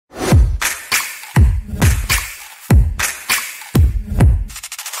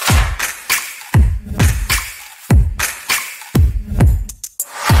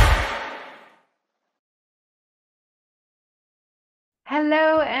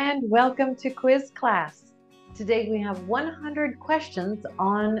Hello and welcome to quiz class. Today we have 100 questions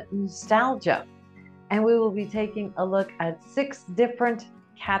on nostalgia, and we will be taking a look at 6 different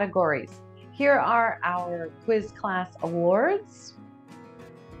categories. Here are our quiz class awards.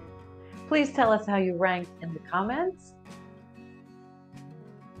 Please tell us how you ranked in the comments.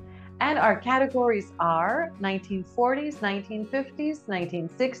 And our categories are 1940s, 1950s,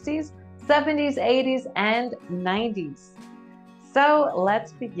 1960s, 70s, 80s, and 90s. So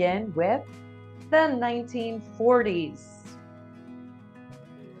let's begin with the 1940s.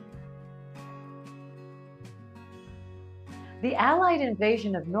 The Allied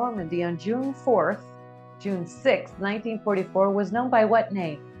invasion of Normandy on June 6, 1944 was known by what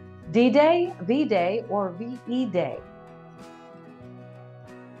name? D-Day, V-Day, or VE Day?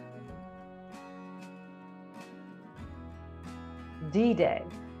 D-Day.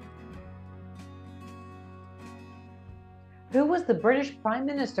 Who was the British Prime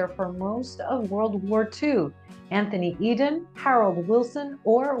Minister for most of World War II? Anthony Eden, Harold Wilson,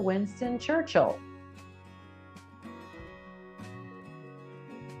 or Winston Churchill?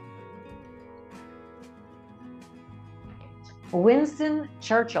 Winston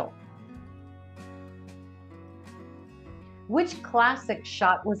Churchill. Which classic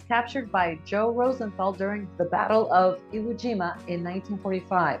shot was captured by Joe Rosenthal during the Battle of Iwo Jima in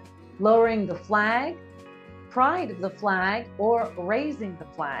 1945? Lowering the flag, Pride of the Flag, or Raising the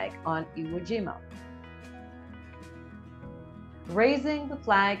Flag on Iwo Jima? Raising the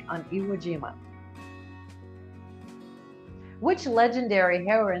Flag on Iwo Jima. Which legendary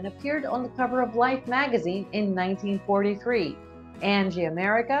heroine appeared on the cover of Life magazine in 1943? Angie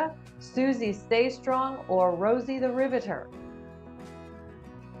America, Susie Stay Strong, or Rosie the Riveter?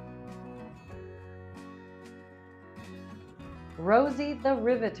 Rosie the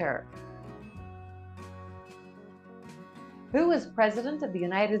Riveter. Who was President of the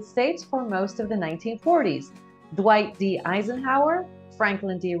United States for most of the 1940s? Dwight D. Eisenhower,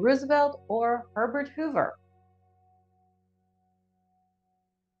 Franklin D. Roosevelt, or Herbert Hoover?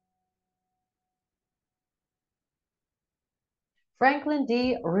 Franklin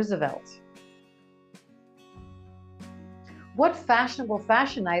D. Roosevelt. What fashionable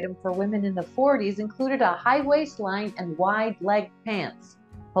fashion item for women in the 40s included a high waistline and wide leg pants?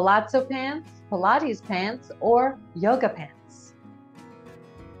 Palazzo pants, Pilates pants, or yoga pants?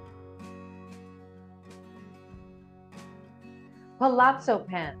 Palazzo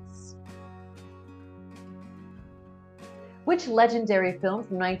pants. Which legendary film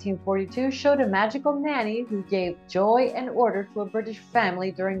from 1942 showed a magical nanny who gave joy and order to a British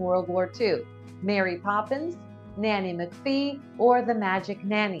family during World War II? Mary Poppins, Nanny McPhee, or The Magic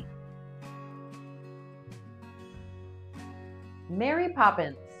Nanny? Mary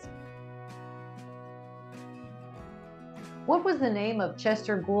Poppins. What was the name of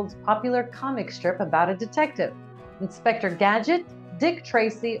Chester Gould's popular comic strip about a detective? Inspector Gadget, Dick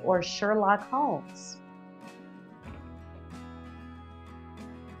Tracy, or Sherlock Holmes?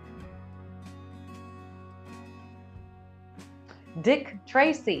 Dick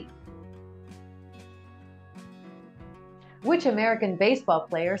Tracy. Which American baseball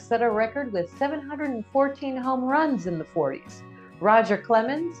player set a record with 714 home runs in the 40s? Roger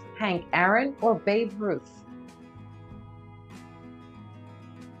Clemens, Hank Aaron, or Babe Ruth?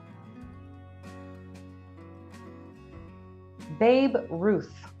 Babe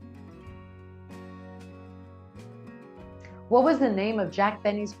Ruth. What was the name of Jack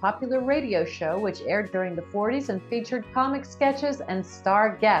Benny's popular radio show which aired during the 40s and featured comic sketches and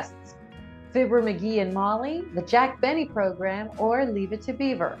star guests? Fibber McGee and Molly, The Jack Benny Program, or Leave It to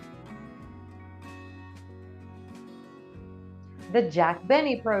Beaver? The Jack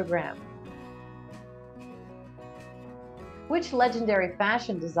Benny Program. Which legendary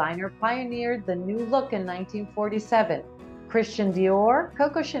fashion designer pioneered the new look in 1947? Christian Dior,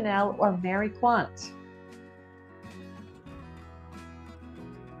 Coco Chanel, or Mary Quant?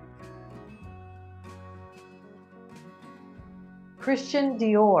 Christian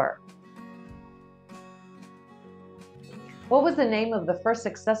Dior. What was the name of the first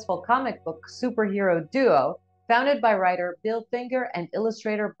successful comic book superhero duo founded by writer Bill Finger and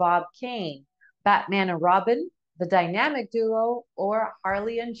illustrator Bob Kane? Batman and Robin, The Dynamic Duo, or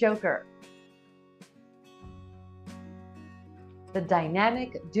Harley and Joker? The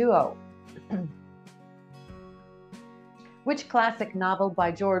Dynamic Duo. Which classic novel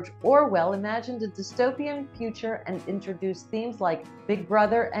by George Orwell imagined a dystopian future and introduced themes like Big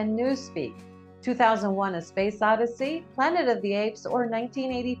Brother and Newspeak? 2001: A Space Odyssey, Planet of the Apes, or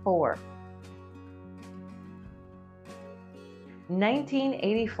 1984?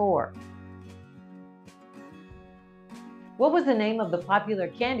 1984. What was the name of the popular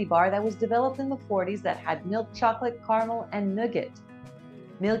candy bar that was developed in the 40s that had milk chocolate, caramel, and nougat?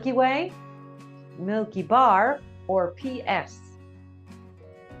 Milky Way, Milky Bar, or PS?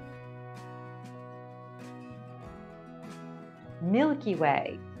 Milky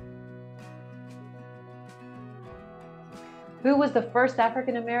Way. Who was the first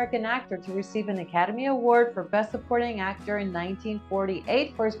African-American actor to receive an Academy Award for Best Supporting Actor in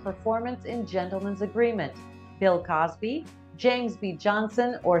 1948 for his performance in Gentleman's Agreement? Bill Cosby, James B.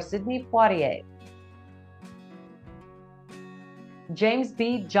 Johnson, or Sidney Poitier? James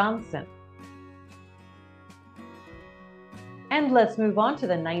B. Johnson. And let's move on to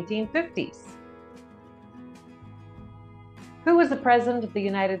the 1950s. Who was the President of the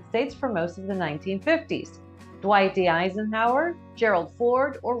United States for most of the 1950s? Dwight D. Eisenhower, Gerald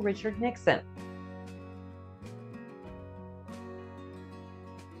Ford, or Richard Nixon?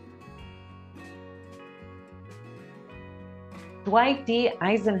 Dwight D.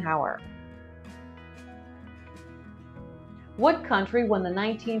 Eisenhower. What country won the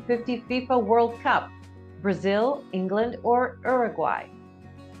 1950 FIFA World Cup? Brazil, England, or Uruguay?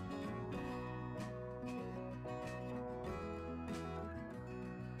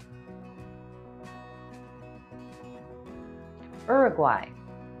 Uruguay.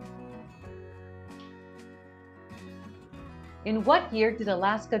 In what year did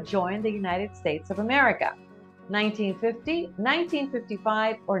Alaska join the United States of America? 1950,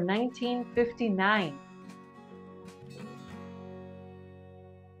 1955, or 1959?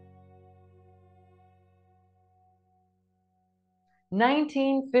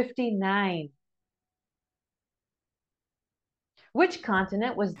 1959. Which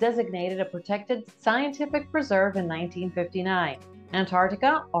continent was designated a protected scientific preserve in 1959?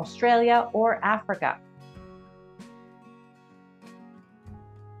 Antarctica, Australia, or Africa?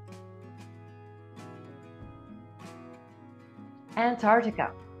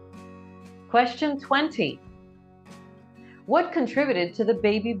 Antarctica. Question 20. What contributed to the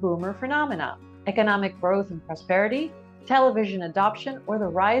baby boomer phenomena? Economic growth and prosperity, television adoption, or the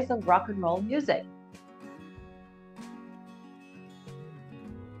rise of rock and roll music?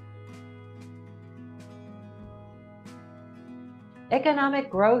 Economic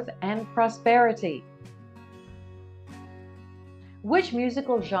growth and prosperity. Which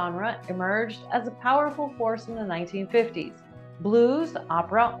musical genre emerged as a powerful force in the 1950s? Blues,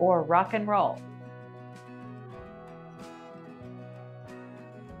 opera, or rock and roll?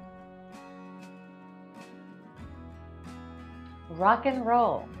 Rock and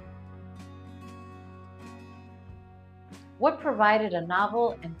roll. What provided a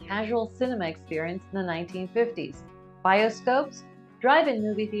novel and casual cinema experience in the 1950s? Bioscopes, drive-in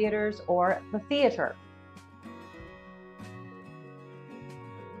movie theaters, or the theater?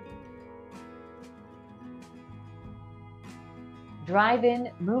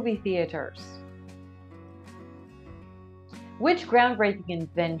 Drive-in movie theaters. Which groundbreaking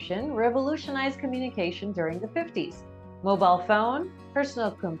invention revolutionized communication during the 50s? Mobile phone,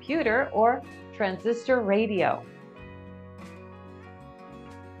 personal computer, or transistor radio?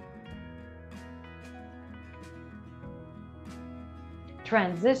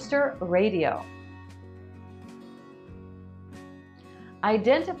 Transistor radio.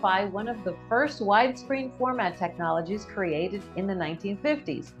 Identify one of the first widescreen format technologies created in the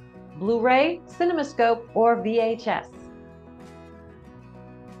 1950s. Blu-ray, CinemaScope, or VHS?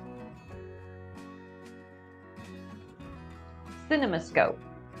 CinemaScope.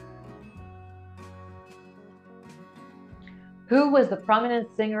 Who was the prominent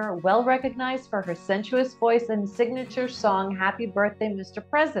singer well recognized for her sensuous voice and signature song Happy Birthday, Mr.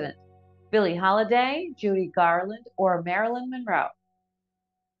 President? Billie Holiday, Judy Garland, or Marilyn Monroe?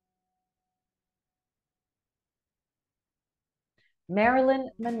 Marilyn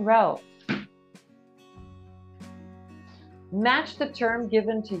Monroe. Match the term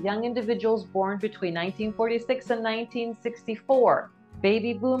given to young individuals born between 1946 and 1964.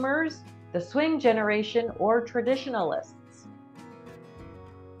 Baby boomers, the swing generation, or traditionalists?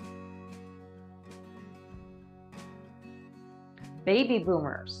 Baby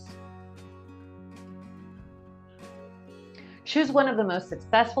boomers. Choose one of the most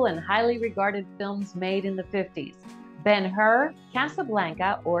successful and highly regarded films made in the 50s. Ben-Hur,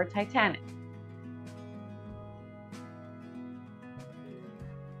 Casablanca, or Titanic?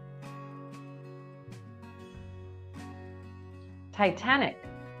 Titanic.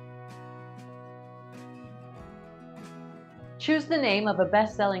 Choose the name of a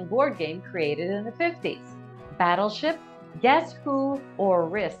best-selling board game created in the 50s. Battleship, Guess Who, or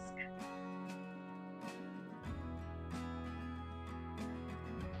Risk?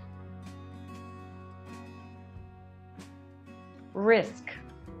 Risk.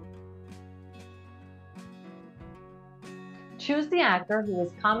 Choose the actor who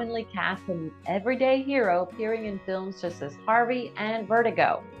is commonly cast as an everyday hero appearing in films such as Harvey and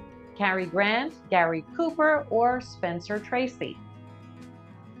Vertigo. Cary Grant, Gary Cooper, or Spencer Tracy.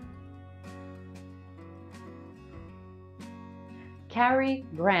 Cary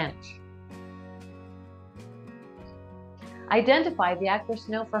Grant. Identify the actress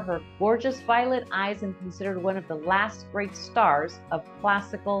known for her gorgeous violet eyes and considered one of the last great stars of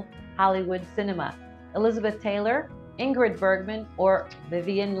classical Hollywood cinema. Elizabeth Taylor, Ingrid Bergman, or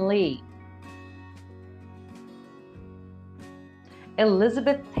Vivien Leigh.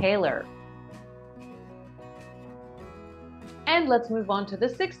 Elizabeth Taylor. And let's move on to the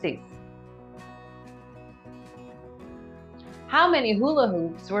 60s. How many hula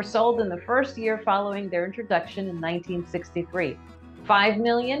hoops were sold in the first year following their introduction in 1963? 5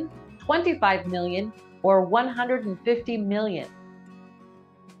 million, 25 million, or 150 million?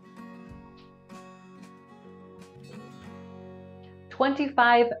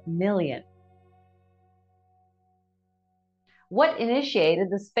 $25 million. What initiated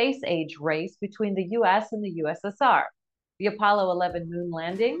the space age race between the US and the USSR? The Apollo 11 moon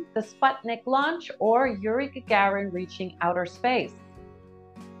landing, the Sputnik launch, or Yuri Gagarin reaching outer space?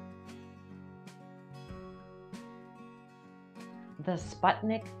 The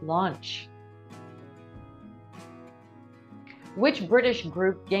Sputnik launch. Which British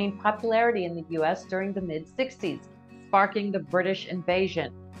group gained popularity in the US during the mid-60s, sparking the British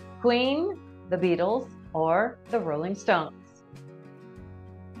invasion? Queen, the Beatles, or the Rolling Stones?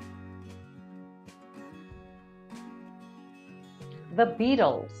 The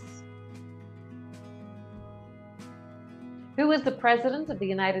Beatles. Who was the President of the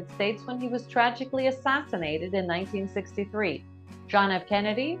United States when he was tragically assassinated in 1963? John F.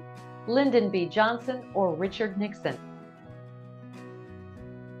 Kennedy, Lyndon B. Johnson, or Richard Nixon?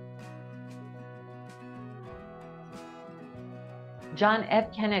 John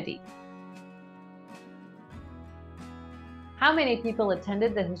F. Kennedy. How many people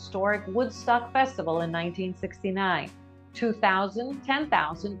attended the historic Woodstock Festival in 1969? 2,000,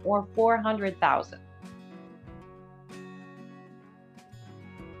 10,000, or 400,000?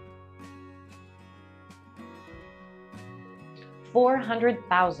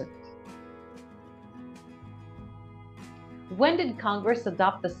 $400,000. When did Congress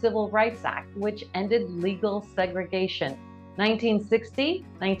adopt the Civil Rights Act, which ended legal segregation? 1960,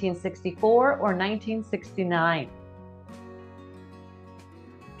 1964, or 1969?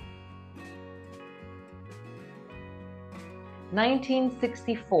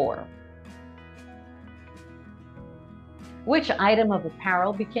 1964. Which item of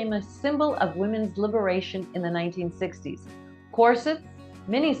apparel became a symbol of women's liberation in the 1960s? Corsets,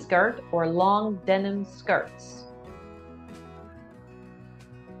 miniskirt, or long denim skirts?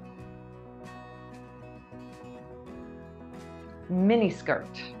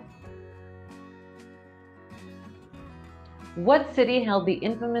 Miniskirt. What city held the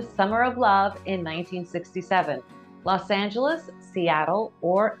infamous Summer of Love in 1967? Los Angeles, Seattle,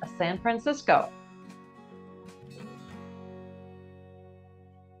 or San Francisco?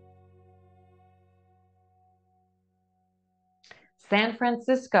 San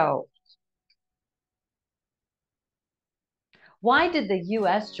Francisco. Why did the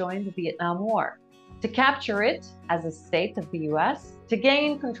U.S. join the Vietnam War? To capture it as a state of the U.S., to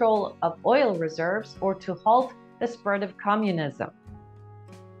gain control of oil reserves, or to halt the spread of communism?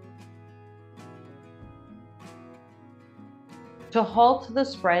 To halt the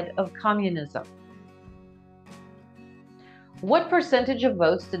spread of communism. What percentage of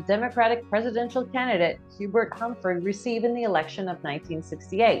votes did Democratic presidential candidate Hubert Humphrey receive in the election of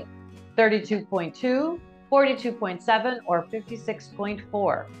 1968? 32.2, 42.7, or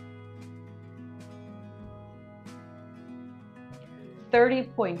 56.4?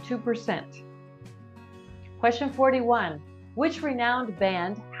 30.2%. Question 41. Which renowned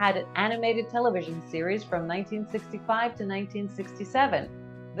band had an animated television series from 1965 to 1967?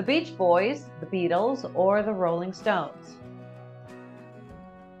 The Beach Boys, the Beatles, or the Rolling Stones?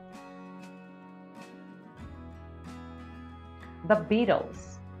 The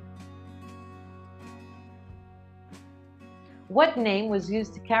Beatles. What name was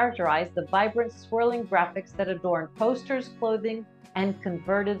used to characterize the vibrant swirling graphics that adorned posters, clothing, and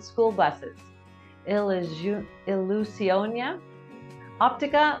converted school buses? Illusionia,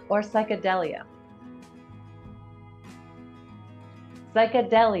 Optica, or Psychedelia?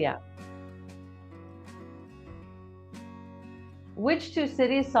 Psychedelia. Which two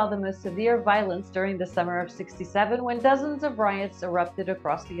cities saw the most severe violence during the summer of '67 when dozens of riots erupted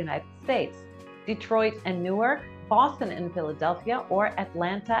across the United States? Detroit and Newark, Boston and Philadelphia, or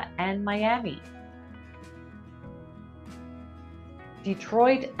Atlanta and Miami?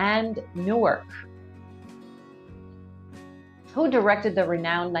 Detroit and Newark. Who directed the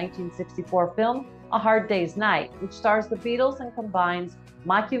renowned 1964 film A Hard Day's Night, which stars the Beatles and combines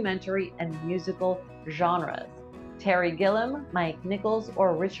mockumentary and musical genres? Terry Gilliam, Mike Nichols,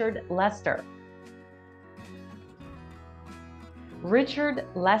 or Richard Lester? Richard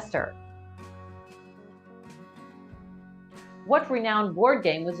Lester. What renowned board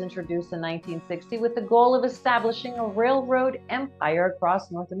game was introduced in 1960 with the goal of establishing a railroad empire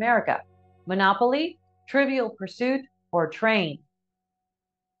across North America? Monopoly, Trivial Pursuit, or Train?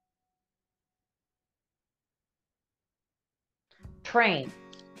 Train.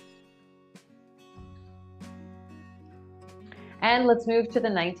 And let's move to the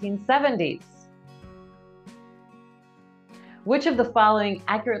 1970s. Which of the following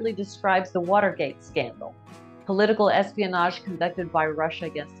accurately describes the Watergate scandal? Political espionage conducted by Russia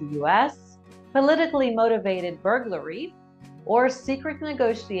against the US, politically motivated burglary, or secret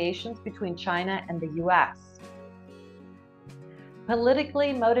negotiations between China and the US?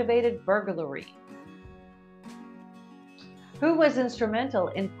 Politically motivated burglary. Who was instrumental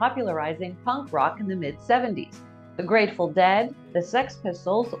in popularizing punk rock in the mid-70s? The Grateful Dead, the Sex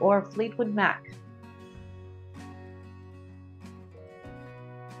Pistols, or Fleetwood Mac?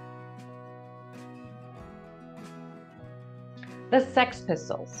 The Sex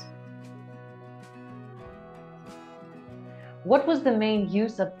Pistols. What was the main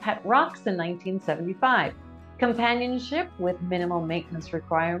use of pet rocks in 1975? Companionship with minimal maintenance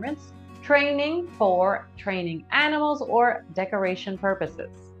requirements, training for training animals, or decoration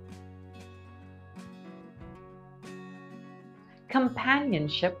purposes?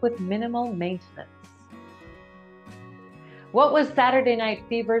 Companionship with minimal maintenance. What was Saturday Night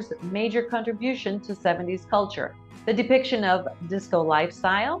Fever's major contribution to 70s culture? The depiction of disco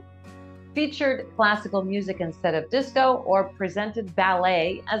lifestyle, featured classical music instead of disco, or presented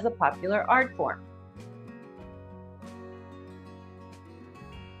ballet as a popular art form?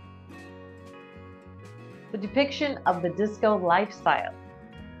 The depiction of the disco lifestyle.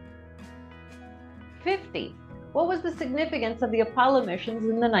 50. What was the significance of the Apollo missions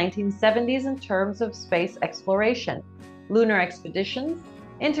in the 1970s in terms of space exploration? Lunar expeditions,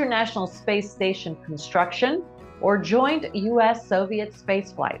 International Space Station construction, or joint US-Soviet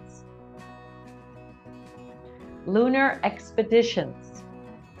space flights? Lunar expeditions.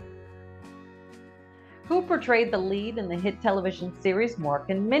 Who portrayed the lead in the hit television series Mork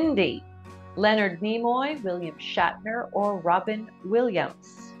and Mindy? Leonard Nimoy, William Shatner, or Robin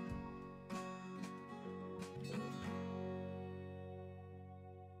Williams?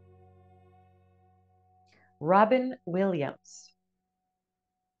 Robin Williams.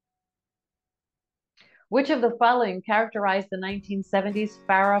 Which of the following characterized the 1970s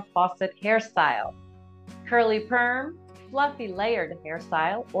Farrah Fawcett hairstyle? Curly perm, fluffy layered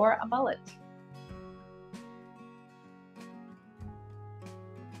hairstyle, or a mullet?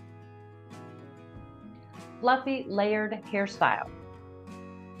 Fluffy layered hairstyle.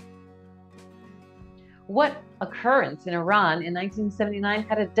 What occurrence in Iran in 1979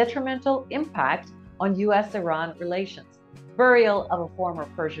 had a detrimental impact on US-Iran relations? Burial of a former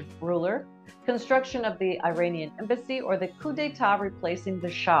Persian ruler, construction of the Iranian embassy, or the coup d'etat replacing the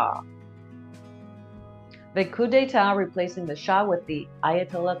Shah? The coup d'etat replacing the Shah with the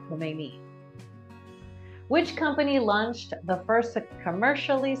Ayatollah Khomeini. Which company launched the first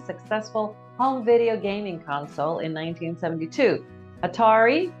commercially successful home video gaming console in 1972?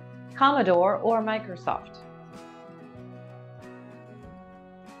 Atari, Commodore, or Microsoft?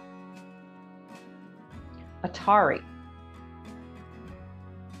 Atari.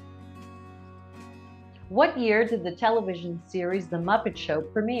 What year did the television series The Muppet Show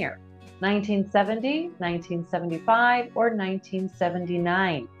premiere? 1970, 1975, or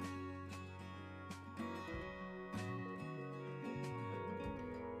 1979?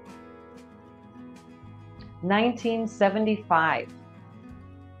 1975.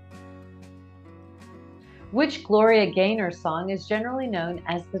 Which Gloria Gaynor song is generally known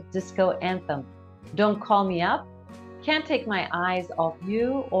as the disco anthem? Don't Call Me Up, Can't Take My Eyes Off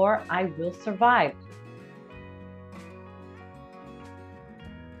You, or I Will Survive?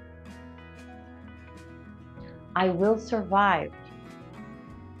 I Will Survive.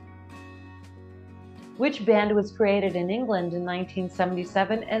 Which band was created in England in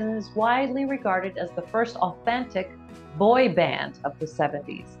 1977 and is widely regarded as the first authentic boy band of the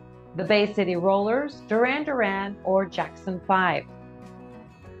 70s? The Bay City Rollers, Duran Duran, or Jackson 5?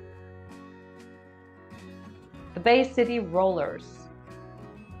 The Bay City Rollers.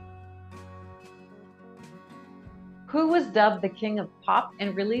 Who was dubbed the King of Pop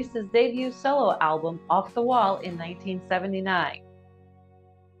and released his debut solo album, Off the Wall, in 1979?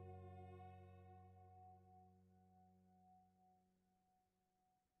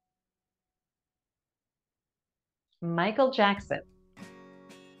 Michael Jackson.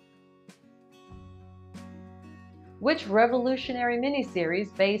 Which revolutionary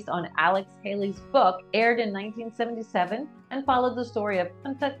miniseries based on Alex Haley's book aired in 1977 and followed the story of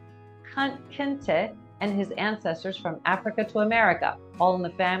Kinte and his ancestors from Africa to America? All in the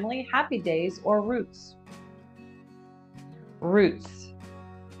Family, Happy Days, or Roots? Roots.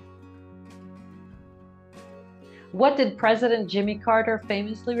 What did President Jimmy Carter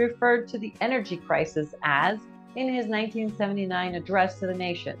famously refer to the energy crisis as in his 1979 address to the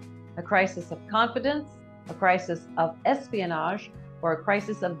nation? A crisis of confidence, a crisis of espionage, or a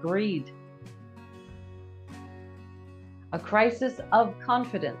crisis of greed? A crisis of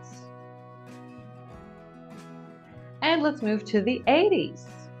confidence. And let's move to the 80s.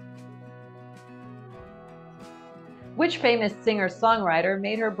 Which famous singer-songwriter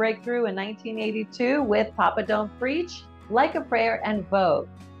made her breakthrough in 1982 with Papa Don't Preach, Like a Prayer, and Vogue?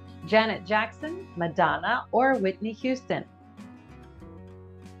 Janet Jackson, Madonna, or Whitney Houston?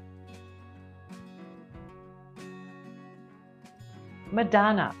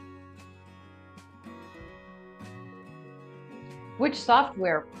 Madonna. Which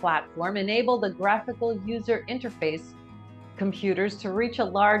software platform enabled the graphical user interface computers to reach a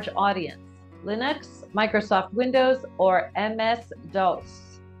large audience? Linux, Microsoft Windows, or MS-DOS?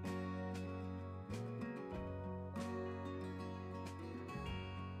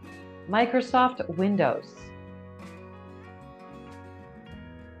 Microsoft Windows.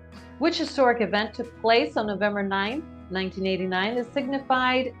 Which historic event took place on November 9, 1989 that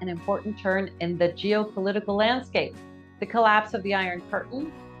signified an important turn in the geopolitical landscape? The collapse of the Iron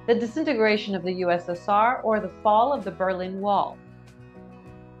Curtain, the disintegration of the USSR, or the fall of the Berlin Wall?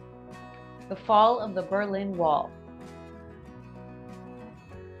 The fall of the Berlin Wall.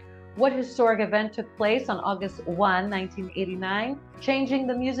 What historic event took place on August 1, 1989, changing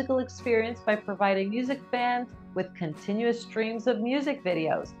the musical experience by providing music fans with continuous streams of music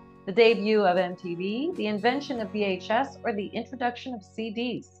videos? The debut of MTV, the invention of VHS, or the introduction of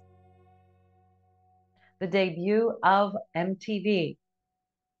CDs? The debut of MTV.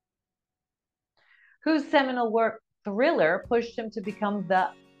 Whose seminal work, Thriller, pushed him to become the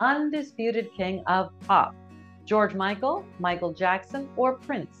undisputed king of pop? George Michael, Michael Jackson, or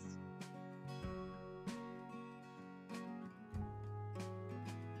Prince?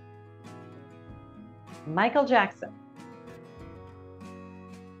 Michael Jackson.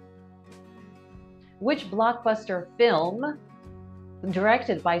 Which blockbuster film,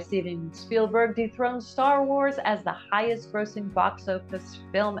 directed by Steven Spielberg, dethroned Star Wars as the highest-grossing box office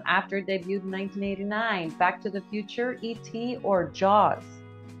film after it debuted in 1989? Back to the Future, E.T., or Jaws?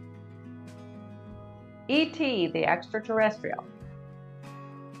 E.T., the extraterrestrial.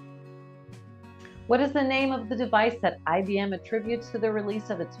 What is the name of the device that IBM attributes to the release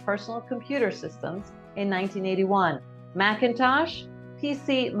of its personal computer systems in 1981? Macintosh,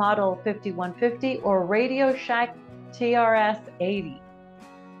 PC Model 5150, or Radio Shack TRS-80?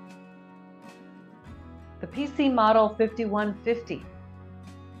 The PC Model 5150.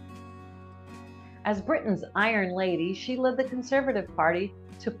 As Britain's Iron Lady, she led the Conservative Party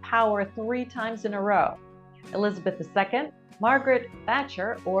to power 3 times in a row. Elizabeth II, Margaret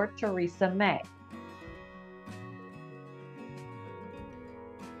Thatcher, or Theresa May?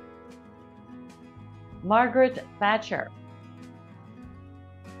 Margaret Thatcher.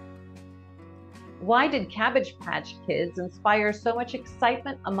 Why did Cabbage Patch Kids inspire so much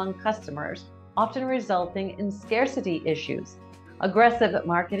excitement among customers, often resulting in scarcity issues? Aggressive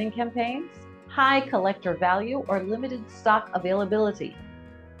marketing campaigns, high collector value, or limited stock availability?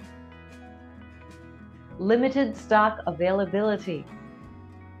 Limited stock availability.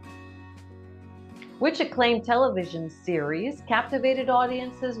 Which acclaimed television series captivated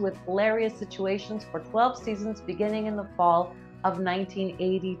audiences with hilarious situations for 12 seasons beginning in the fall of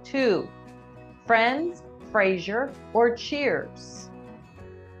 1982? Friends, Frasier, or Cheers?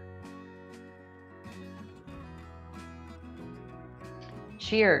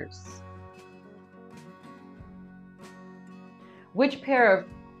 Cheers. Which pair of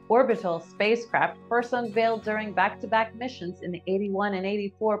orbital spacecraft, first unveiled during back-to-back missions in 81 and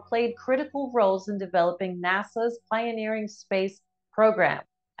 84, played critical roles in developing NASA's pioneering space program?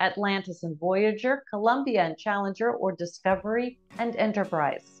 Atlantis and Voyager, Columbia and Challenger, or Discovery and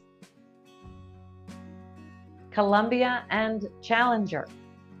Enterprise? Columbia and Challenger.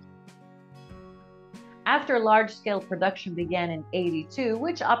 After large-scale production began in '82,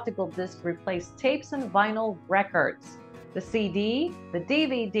 which optical disc replaced tapes and vinyl records? The CD, the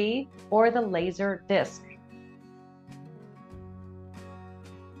DVD, or the laser disc?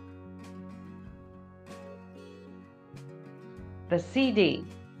 The CD.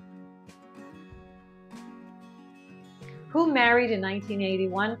 Who married in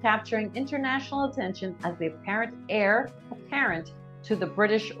 1981, capturing international attention as the apparent heir apparent to the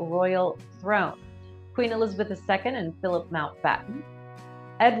British royal throne? Queen Elizabeth II and Philip Mountbatten,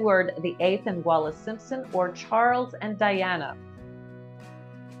 Edward VIII and Wallis Simpson, or Charles and Diana?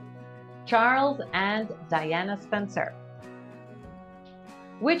 Charles and Diana Spencer.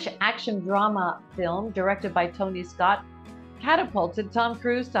 Which action drama film directed by Tony Scott catapulted Tom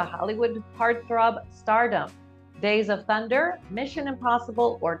Cruise to Hollywood heartthrob stardom? Days of Thunder, Mission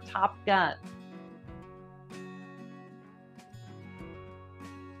Impossible, or Top Gun?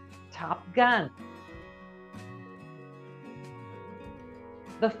 Top Gun.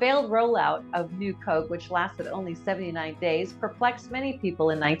 The failed rollout of New Coke, which lasted only 79 days, perplexed many people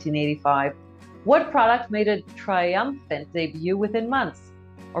in 1985. What product made a triumphant debut within months?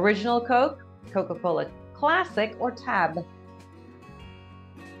 Original Coke, Coca-Cola Classic, or Tab?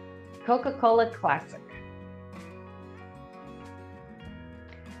 Coca-Cola Classic.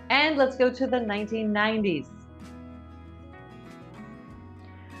 And let's go to the 1990s.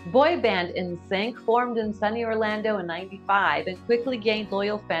 Boy band NSYNC formed in sunny Orlando in '95 and quickly gained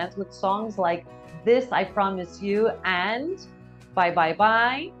loyal fans with songs like This I Promise You and Bye Bye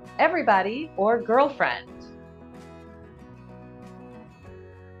Bye, Everybody, or Girlfriend.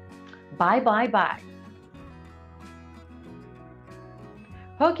 Bye Bye Bye.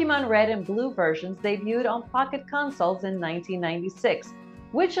 Pokemon Red and Blue versions debuted on pocket consoles in 1996.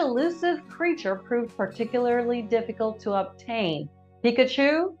 Which elusive creature proved particularly difficult to obtain?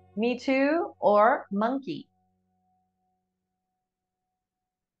 Pikachu, Mewtwo, or Monkey?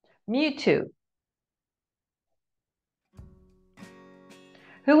 Mewtwo.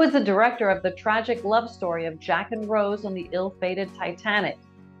 Who was the director of the tragic love story of Jack and Rose on the ill-fated Titanic?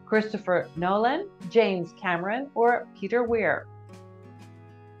 Christopher Nolan, James Cameron, or Peter Weir?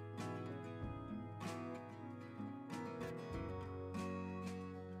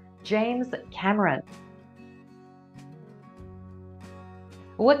 James Cameron.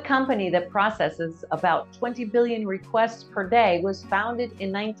 What company that processes about 20 billion requests per day was founded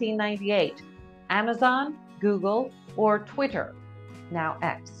in 1998? Amazon, Google, or Twitter, now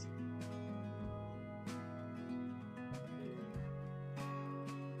X?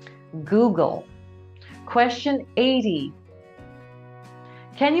 Google. Question 80.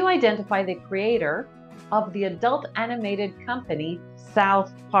 Can you identify the creator of the adult animated company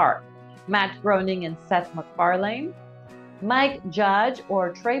South Park? Matt Groening and Seth MacFarlane, Mike Judge,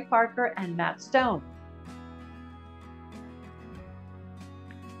 or Trey Parker and Matt Stone?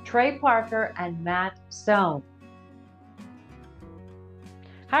 Trey Parker and Matt Stone.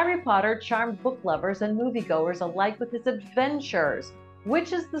 Harry Potter charmed book lovers and moviegoers alike with his adventures.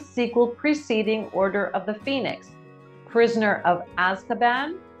 Which is the sequel preceding Order of the Phoenix? Prisoner of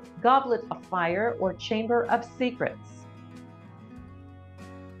Azkaban, Goblet of Fire, or Chamber of Secrets?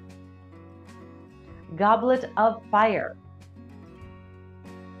 Goblet of Fire.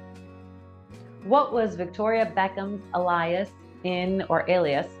 What was Victoria Beckham's alias in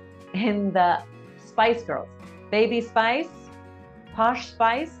the Spice Girls? Baby Spice, Posh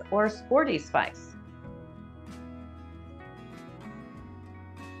Spice, or Sporty Spice?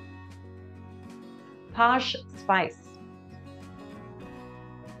 Posh Spice.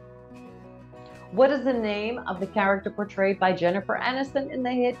 What is the name of the character portrayed by Jennifer Aniston in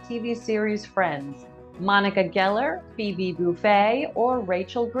the hit TV series Friends? Monica Geller, Phoebe Buffay, or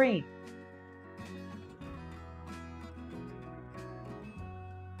Rachel Green?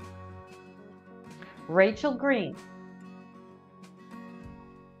 Rachel Green.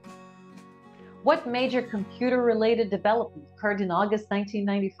 What major computer-related development occurred in August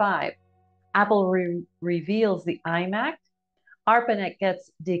 1995? Apple reveals the iMac, ARPANET gets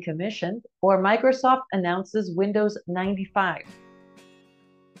decommissioned, or Microsoft announces Windows 95?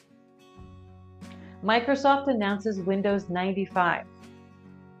 Microsoft announces Windows 95.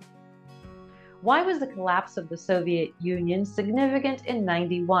 Why was the collapse of the Soviet Union significant in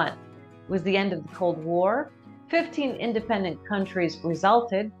 '91? It was the end of the Cold War, 15 independent countries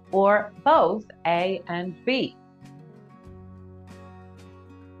resulted, or both A and B?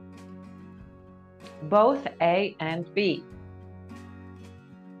 Both A and B.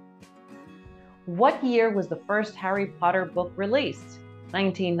 What year was the first Harry Potter book released?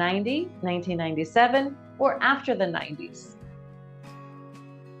 1990, 1997, or after the 90s?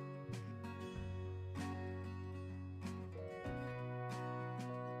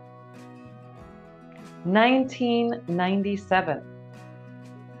 1997.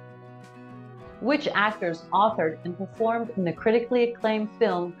 Which actors authored and performed in the critically acclaimed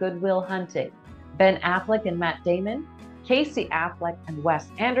film Good Will Hunting? Ben Affleck and Matt Damon, Casey Affleck and Wes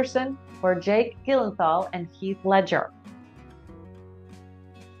Anderson, or Jake Gyllenhaal and Heath Ledger?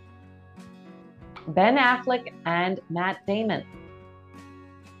 Ben Affleck and Matt Damon.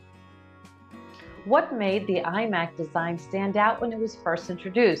 What made the iMac design stand out when it was first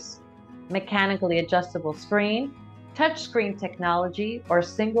introduced? Mechanically adjustable screen, touchscreen technology, or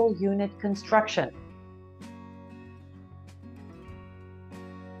single unit construction?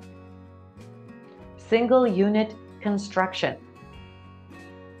 Single unit construction.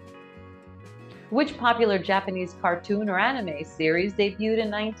 Which popular Japanese cartoon or anime series debuted in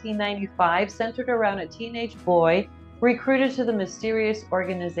 1995 centered around a teenage boy recruited to the mysterious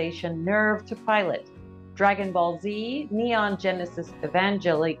organization Nerve to pilot? Dragon Ball Z, Neon Genesis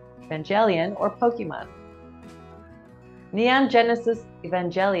Evangelion, or Pokemon? Neon Genesis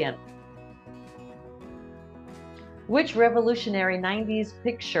Evangelion. Which revolutionary 90s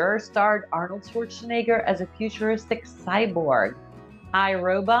picture starred Arnold Schwarzenegger as a futuristic cyborg?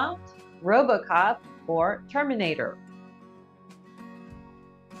 iRobot, RoboCop, or Terminator?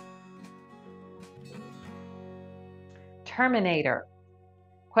 Terminator.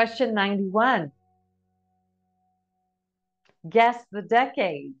 Question 91. Guess the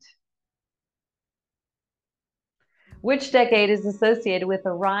decade. Which decade is associated with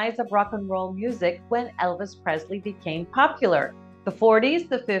the rise of rock and roll music when Elvis Presley became popular? The 40s,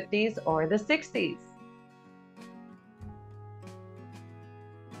 the 50s, or the 60s?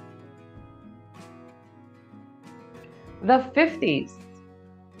 The 50s.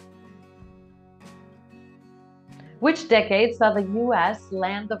 Which decade saw the US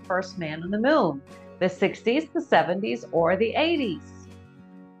land the first man on the moon? The 60s, the 70s, or the 80s?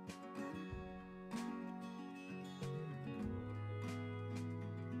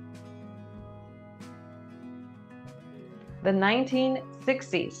 The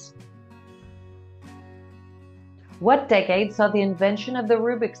 1960s. What decade saw the invention of the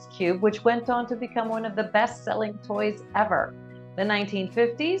Rubik's Cube, which went on to become one of the best-selling toys ever? The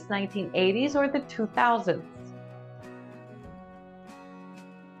 1950s, 1980s, or the 2000s?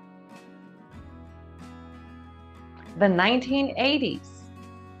 The 1980s.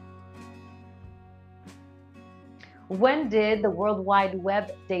 When did the World Wide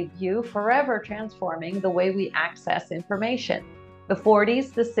Web debut, forever transforming the way we access information? The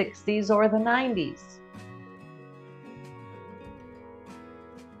 40s, the 60s, or the 90s?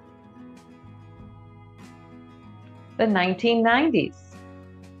 The 1990s.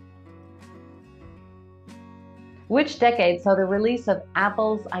 Which decade saw the release of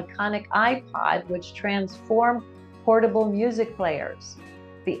Apple's iconic iPod, which transformed portable music players?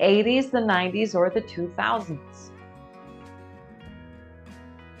 The 80s, the 90s, or the 2000s?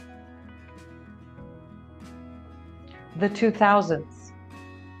 The 2000s.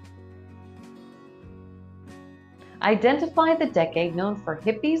 Identify the decade known for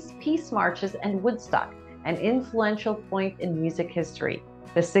hippies, peace marches, and Woodstock, an influential point in music history.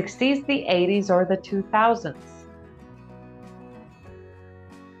 The 60s, the 80s, or the 2000s?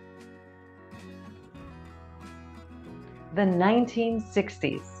 The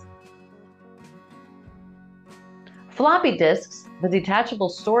 1960s. Floppy disks, the detachable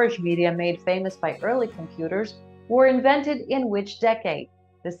storage media made famous by early computers, were invented in which decade?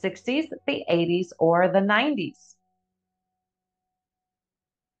 The 60s, the 80s, or the 90s?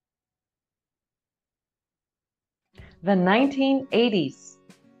 The 1980s.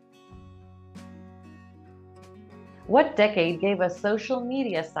 What decade gave us social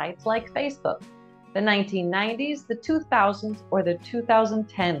media sites like Facebook? The 1990s, the 2000s, or the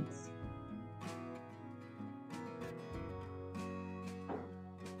 2010s?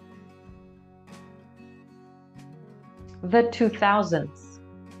 The 2000s.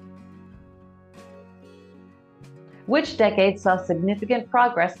 Which decade saw significant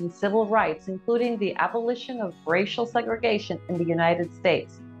progress in civil rights, including the abolition of racial segregation in the United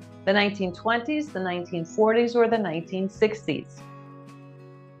States? The 1920s, the 1940s, or the 1960s?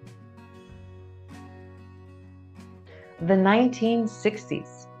 The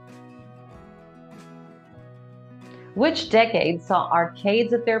 1960s. Which decade saw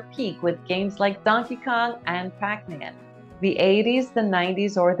arcades at their peak with games like Donkey Kong and Pac-Man? The 80s, the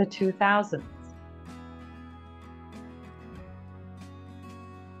 90s, or the 2000s?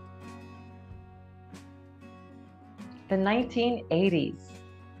 The 1980s.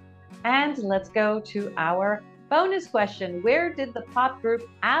 And let's go to our bonus question. Where did the pop group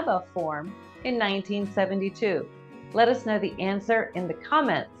ABBA form in 1972? Let us know the answer in the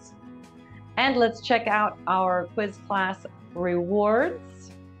comments. And let's check out our quiz class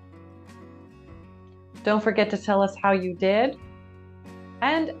rewards. Don't forget to tell us how you did.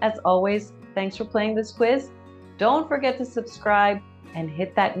 And as always, thanks for playing this quiz. Don't forget to subscribe and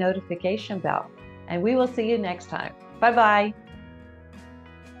hit that notification bell. And we will see you next time. Bye-bye.